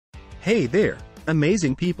Hey there,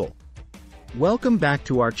 amazing people! Welcome back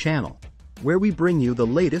to our channel, where we bring you the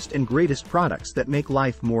latest and greatest products that make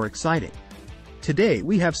life more exciting. Today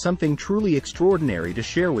we have something truly extraordinary to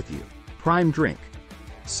share with you, Prime Drink.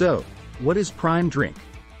 So, what is Prime Drink?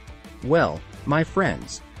 Well, my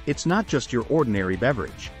friends, it's not just your ordinary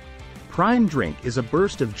beverage. Prime Drink is a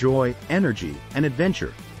burst of joy, energy, and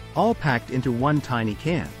adventure, all packed into one tiny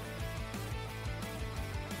can.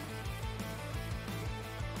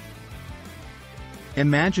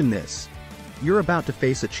 Imagine this. You're about to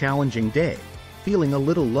face a challenging day, feeling a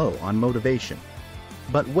little low on motivation.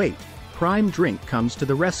 But wait, Prime Drink comes to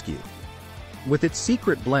the rescue. With its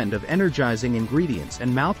secret blend of energizing ingredients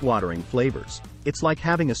and mouth-watering flavors, it's like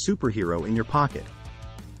having a superhero in your pocket.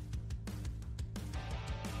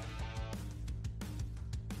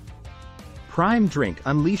 Prime Drink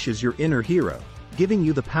unleashes your inner hero, giving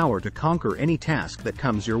you the power to conquer any task that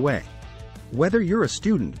comes your way. Whether you're a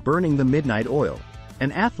student burning the midnight oil,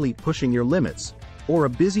 an athlete pushing your limits, or a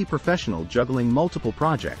busy professional juggling multiple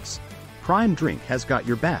projects, Prime Drink has got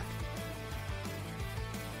your back.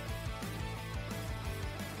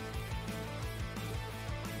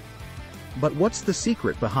 But what's the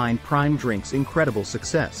secret behind Prime Drink's incredible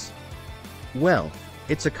success? Well,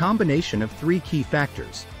 it's a combination of three key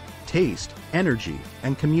factors: taste, energy,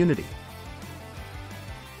 and community.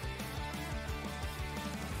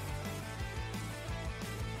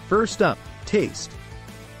 First up, taste.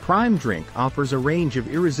 Prime Drink offers a range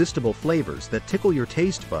of irresistible flavors that tickle your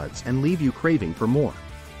taste buds and leave you craving for more.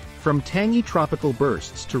 From tangy tropical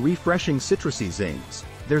bursts to refreshing citrusy zings,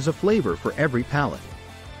 there's a flavor for every palate.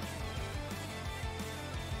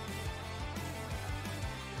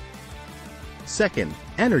 Second,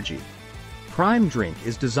 energy. Prime Drink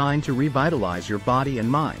is designed to revitalize your body and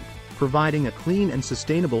mind, providing a clean and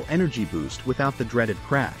sustainable energy boost without the dreaded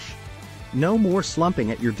crash. No more slumping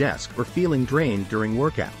at your desk or feeling drained during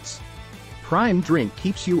workouts. Prime Drink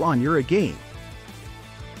keeps you on your A-game.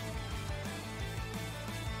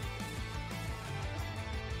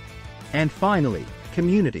 And finally,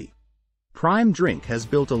 community. Prime Drink has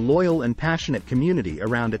built a loyal and passionate community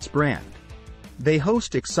around its brand. They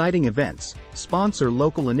host exciting events, sponsor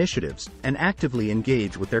local initiatives, and actively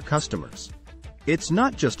engage with their customers. It's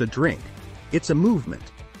not just a drink, it's a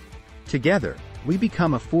movement. Together, we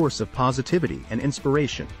become a force of positivity and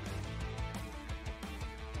inspiration.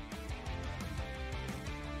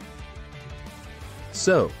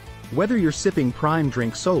 So, whether you're sipping Prime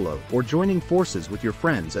Drink solo or joining forces with your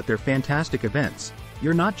friends at their fantastic events,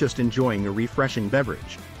 you're not just enjoying a refreshing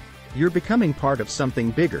beverage. You're becoming part of something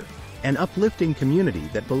bigger, an uplifting community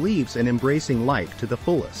that believes in embracing life to the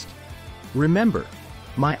fullest. Remember,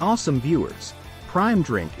 my awesome viewers, Prime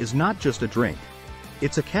Drink is not just a drink.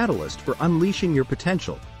 It's a catalyst for unleashing your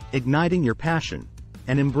potential, igniting your passion,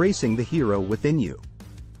 and embracing the hero within you.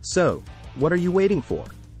 So, what are you waiting for?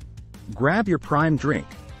 Grab your Prime Drink,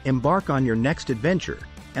 embark on your next adventure,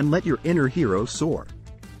 and let your inner hero soar.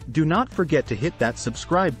 Do not forget to hit that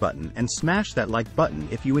subscribe button and smash that like button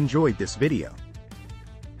if you enjoyed this video.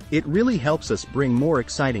 It really helps us bring more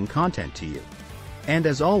exciting content to you. And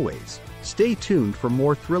as always, stay tuned for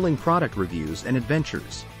more thrilling product reviews and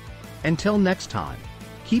adventures. Until next time,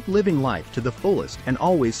 keep living life to the fullest and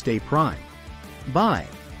always stay prime. Bye,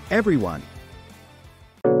 everyone.